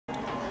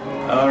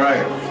All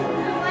right.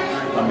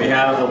 On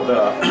behalf of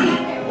the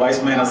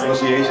Wise Men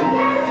Association,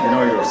 you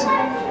know yours.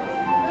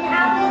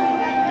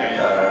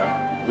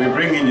 We're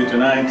bringing you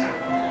tonight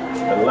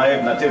the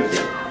live Nativity.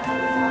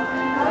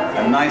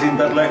 A night in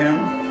Bethlehem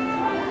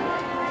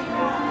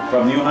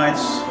from New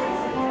Heights,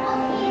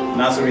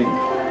 Nazarene,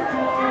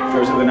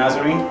 Church of the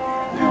Nazarene.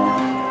 You know,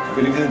 I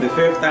believe this is the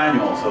 5th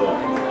annual, so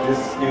this,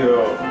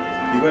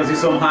 you're going to see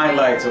some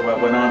highlights of what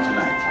went on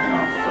tonight. You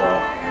know, so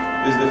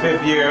this is the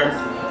 5th year,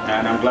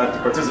 and I'm glad to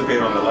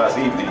participate on the last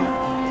evening.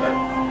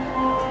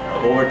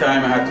 Over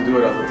time, I had to do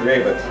it after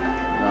today, but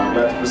I'm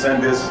glad to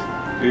present this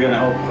to you, and I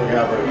hope you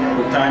have a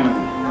good time and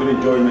good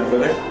enjoyment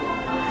with it.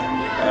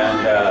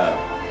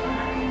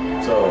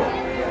 And so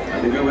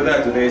I'll leave you with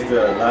that. Today's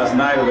the last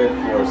night of it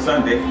for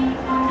Sunday.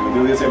 We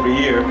do this every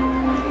year,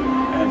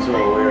 and so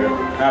we're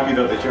happy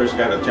that the church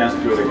got a chance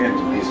to do it again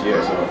this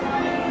year. So,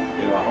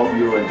 you know, I hope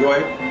you enjoy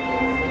it.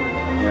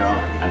 You know,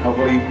 and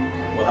hopefully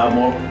we'll have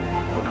more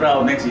of a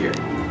crowd next year.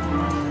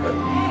 But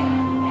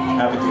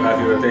happy to have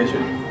your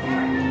attention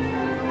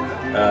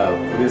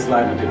for this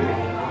live Nativity.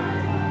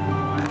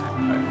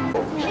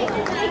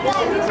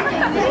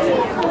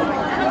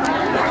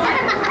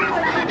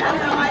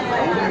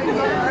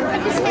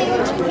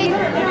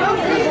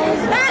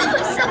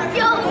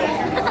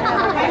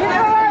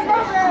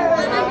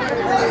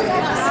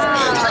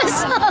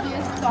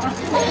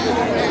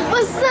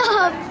 What's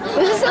up?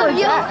 What's up,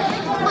 yo?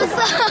 What's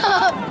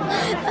up?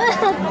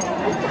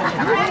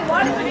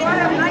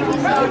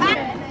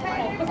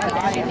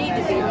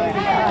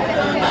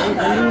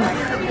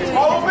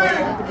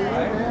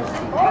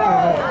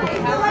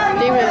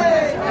 David.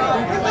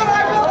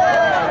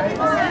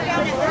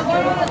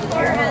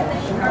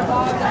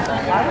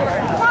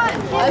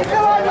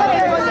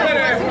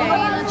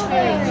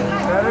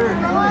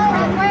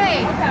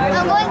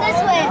 I'm going this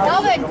way.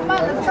 David, come on.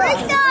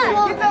 First up.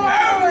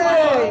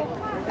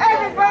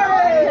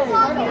 Everybody!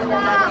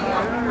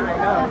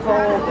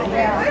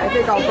 I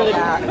think I'll put it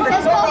out.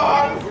 Let's go.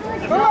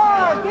 Come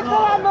on, get the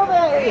land over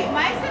there.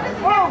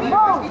 Move,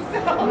 move.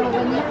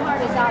 When your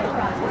heart is out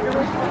front.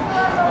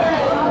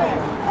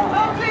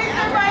 Oh, please,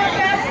 everybody,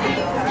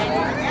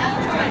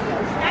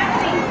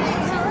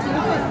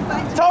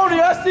 Tony,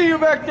 I see you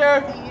back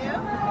there.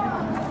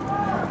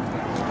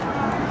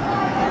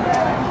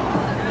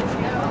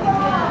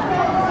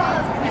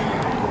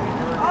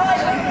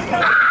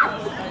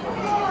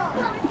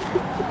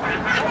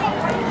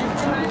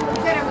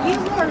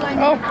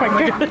 Oh my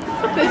goodness.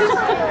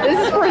 This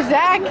is for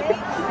Zach.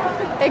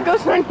 It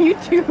goes on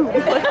YouTube.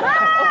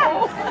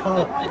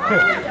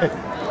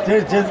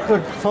 Just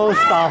put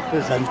post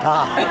office on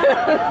top.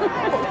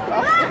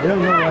 You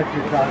don't know what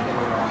you're talking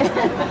about.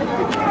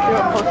 You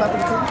want post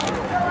office?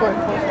 Go ahead,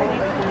 post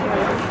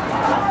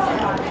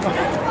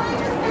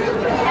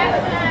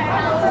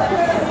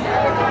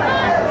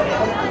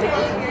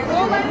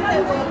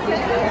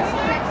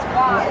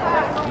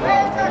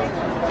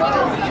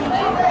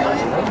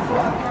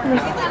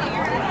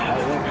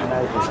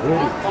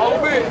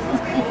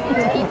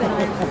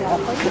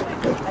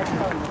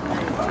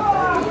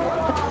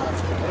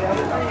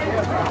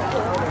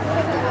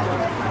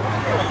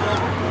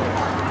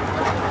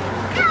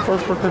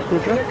First for this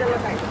picture.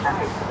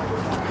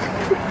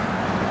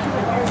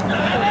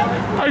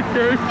 I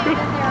dare you.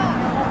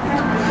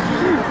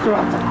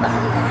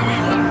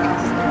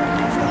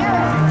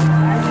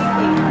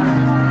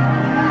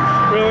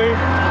 Really?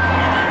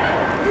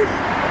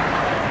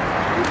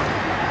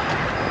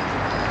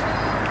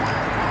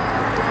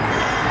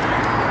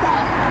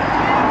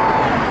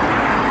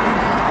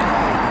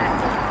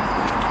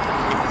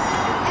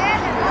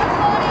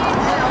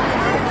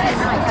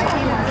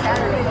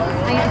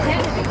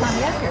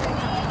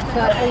 So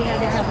I thought you had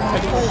to have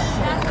one toilet.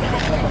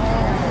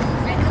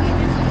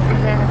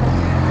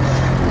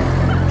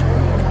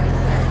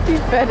 You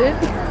fed it.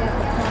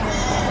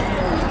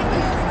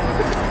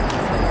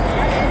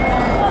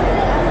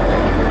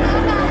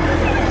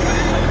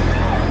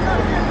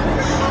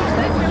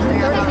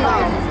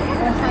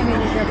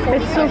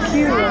 It's so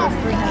cute.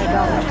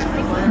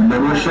 And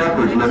there were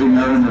shepherds living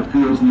out in the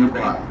fields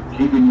nearby,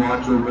 keeping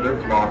watch over their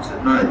flocks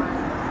at night.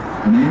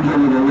 An angel of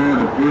the Lord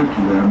appeared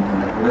to them,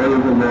 and the glory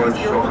of the Lord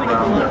shone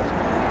around them.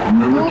 And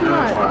they were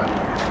terrified.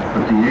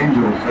 But the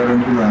angel said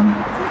unto them,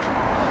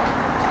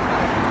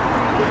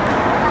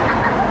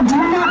 Do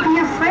not be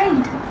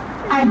afraid.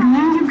 I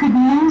bring you good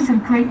news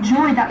of great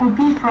joy that will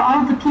be for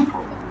all the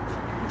people.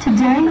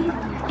 Today,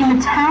 in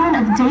the town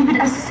of David,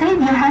 a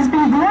Savior has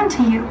been born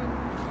to you.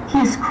 He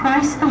is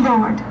Christ the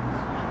Lord.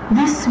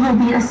 This will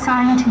be a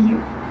sign to you.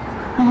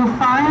 You will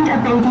find a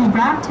baby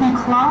wrapped in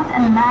cloth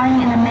and lying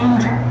in a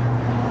manger.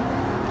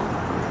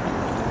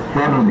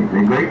 Suddenly,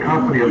 a great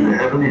company of the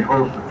heavenly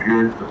host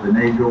appeared with an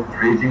angel,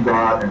 praising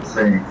God and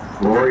saying,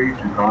 Glory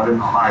to God in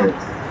the highest,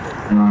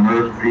 and on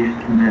earth peace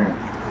to men,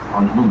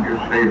 on whom his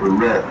favor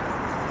rests.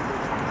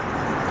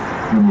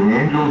 When the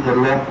angels had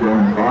left them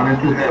and gone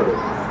into heaven,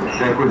 the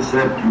shepherds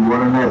said to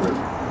one another,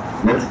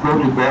 Let's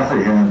go to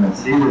Bethlehem and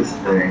see this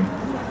thing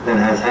that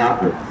has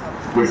happened,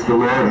 which the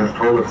Lord has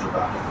told us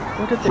about.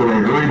 So they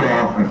hurried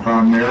off and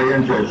found Mary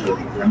and Joseph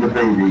and the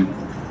baby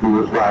who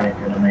was lying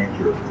in a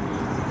manger.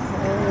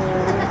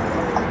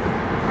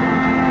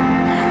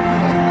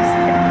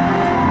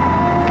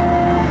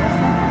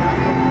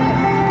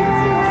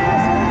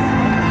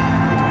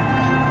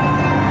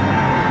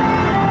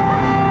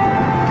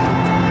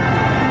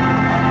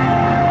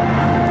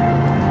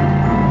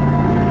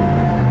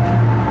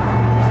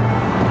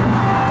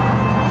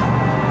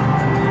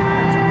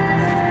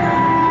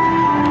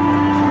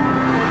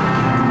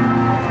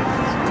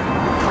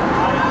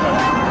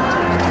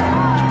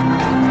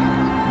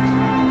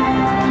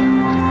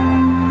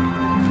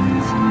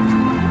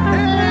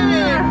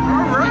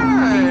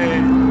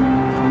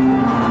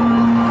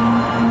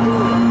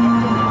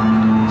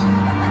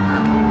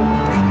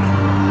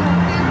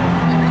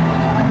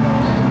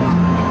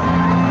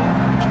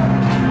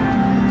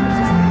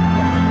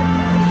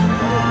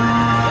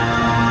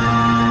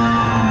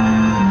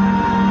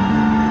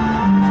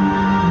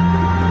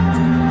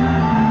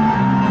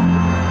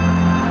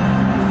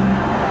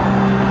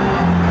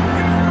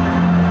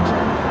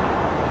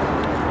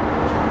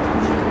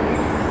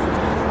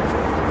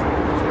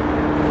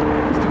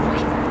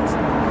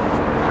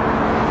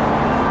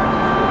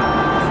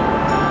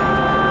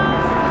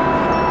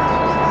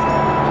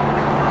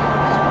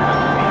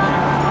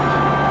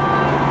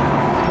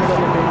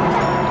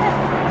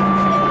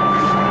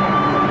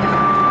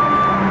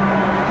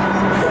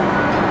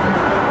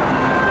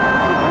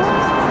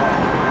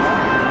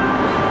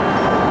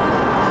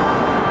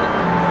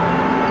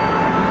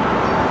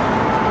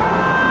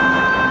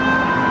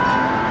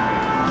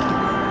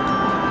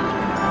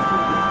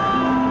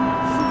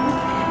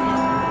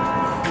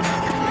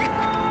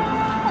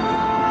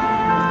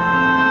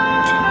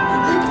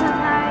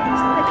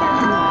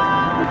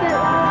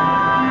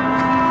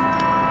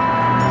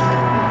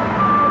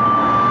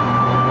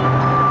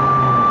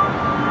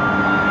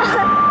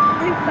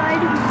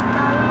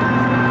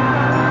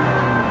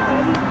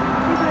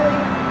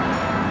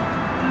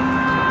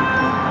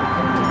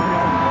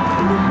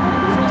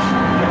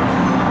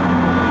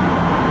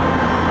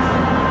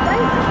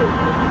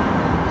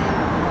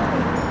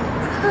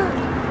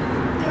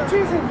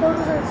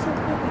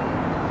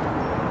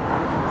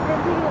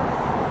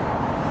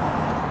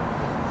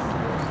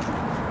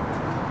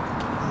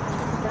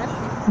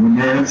 When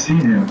they had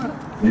seen him,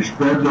 they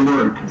spread the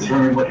word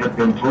concerning what had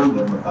been told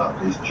them about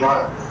this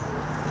child.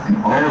 And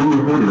all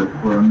who heard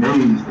it were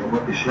amazed at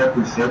what the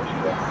shepherds said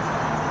to them.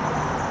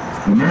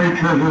 And Mary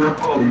treasured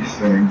up all these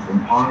things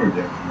and pondered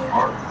them in her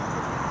heart.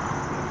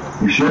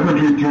 The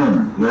shepherds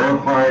returned,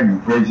 glorifying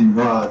and praising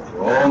God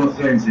for all the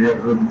things they had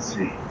heard and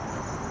seen,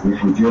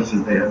 which were just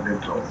as they had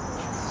been told.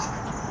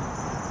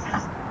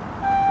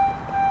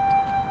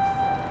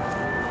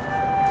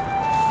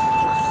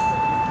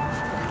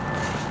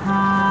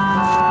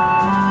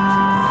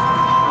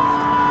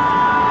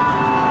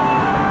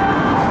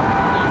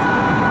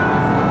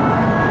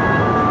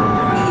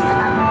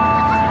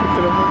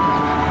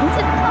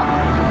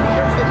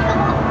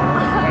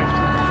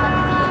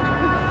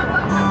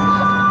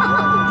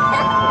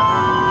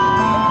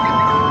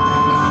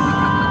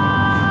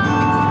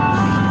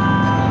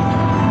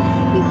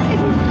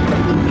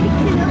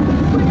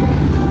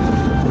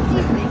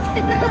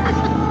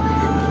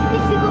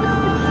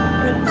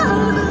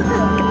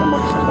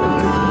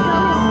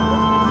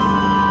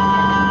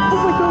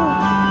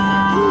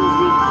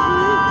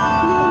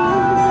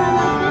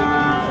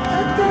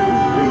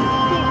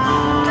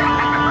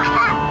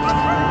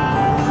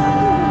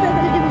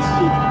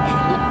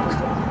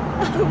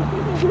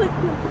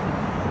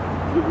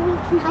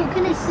 How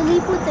can I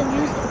sleep with the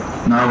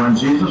music? Now when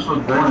Jesus was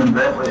born in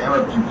Bethlehem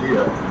of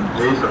Judea, in the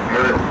days of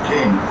Herod the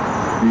king,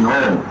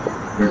 behold,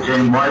 there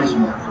came wise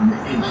men from the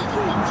east to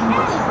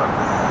Jerusalem.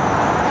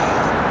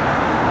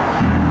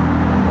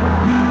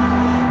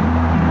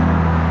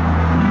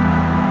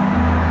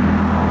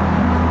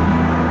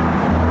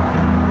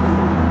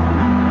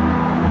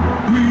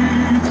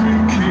 Here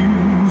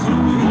comes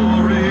an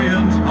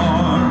orange and king.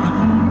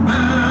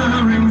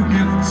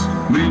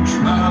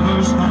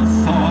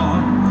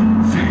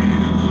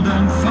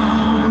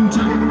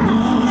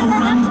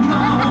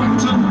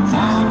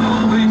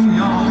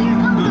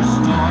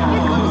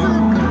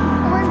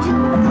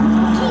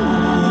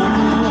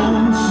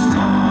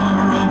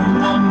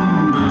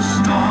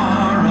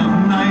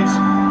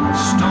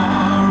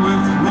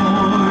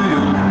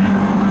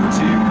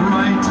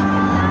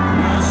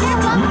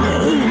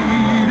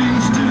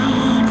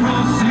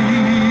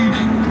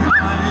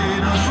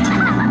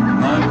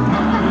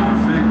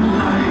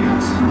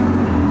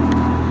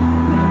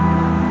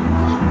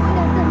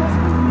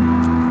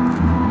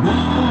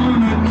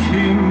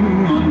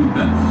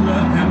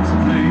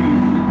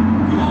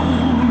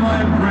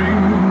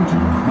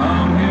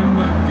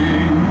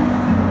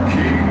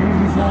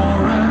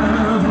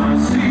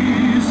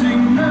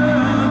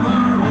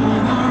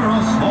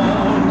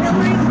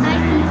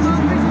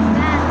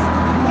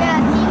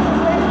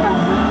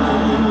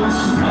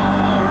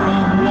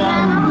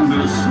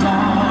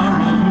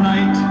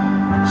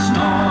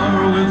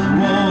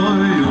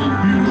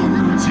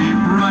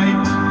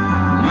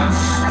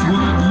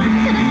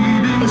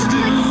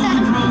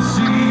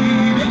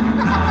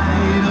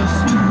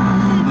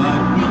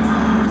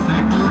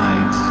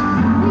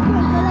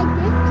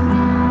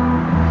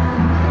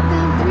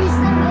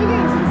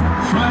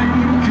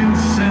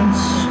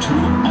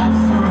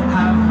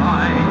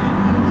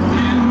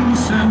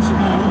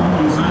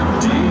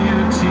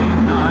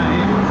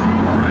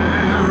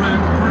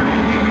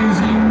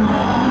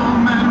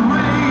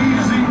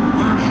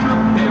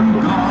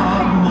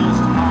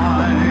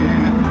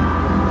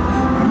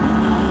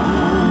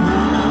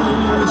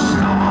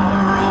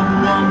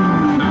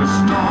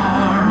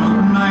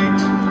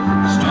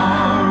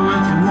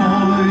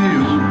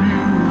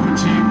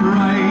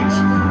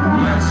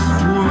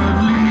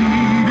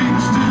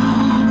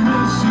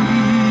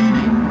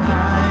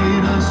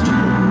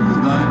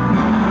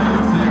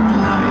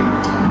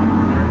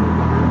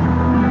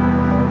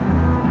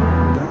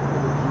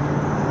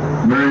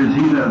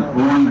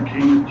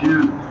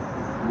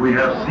 we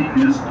have seen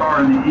his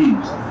star in the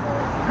east,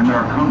 and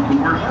are come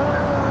to worship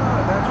him.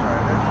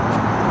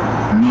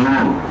 And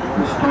lo,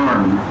 the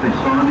star which they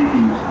saw in the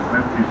east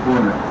went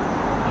before them,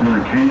 till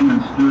it came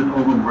and stood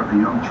over where the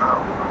young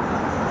child was.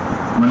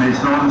 When they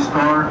saw the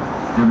star,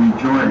 they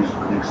rejoiced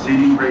with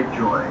exceeding great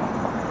joy.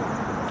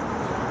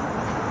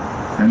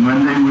 And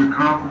when they were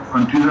come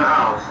unto the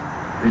house,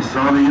 they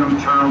saw the young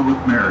child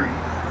with Mary,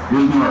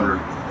 his mother,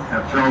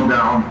 and fell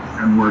down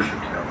and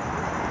worshipped him.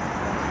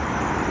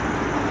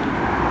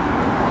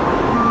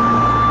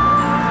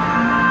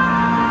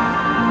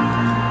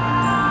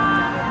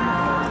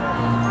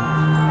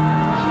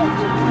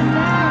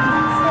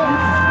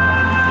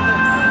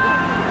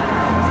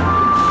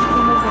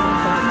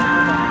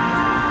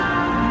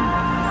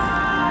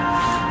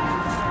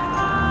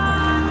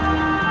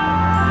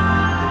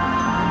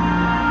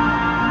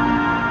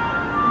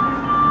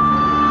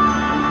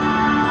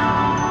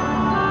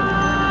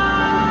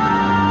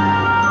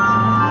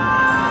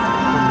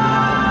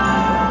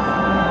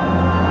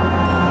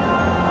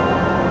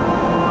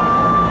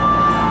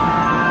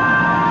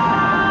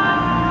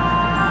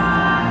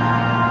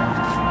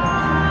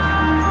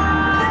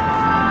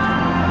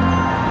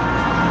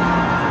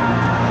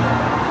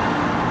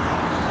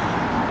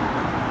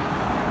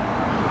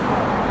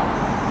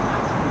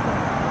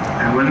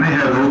 When they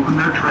had opened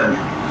their treasure,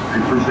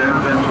 they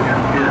presented unto him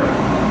gifts,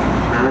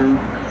 gold,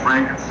 and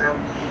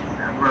frankincense,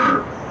 and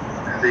myrrh,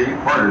 and they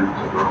departed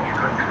to their own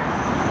country.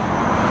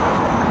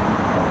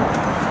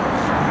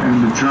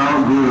 And the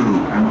child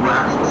grew and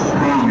waxed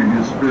strong in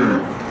his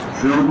spirit,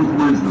 filled with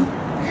wisdom,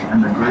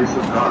 and the grace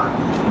of God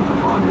was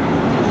upon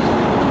him.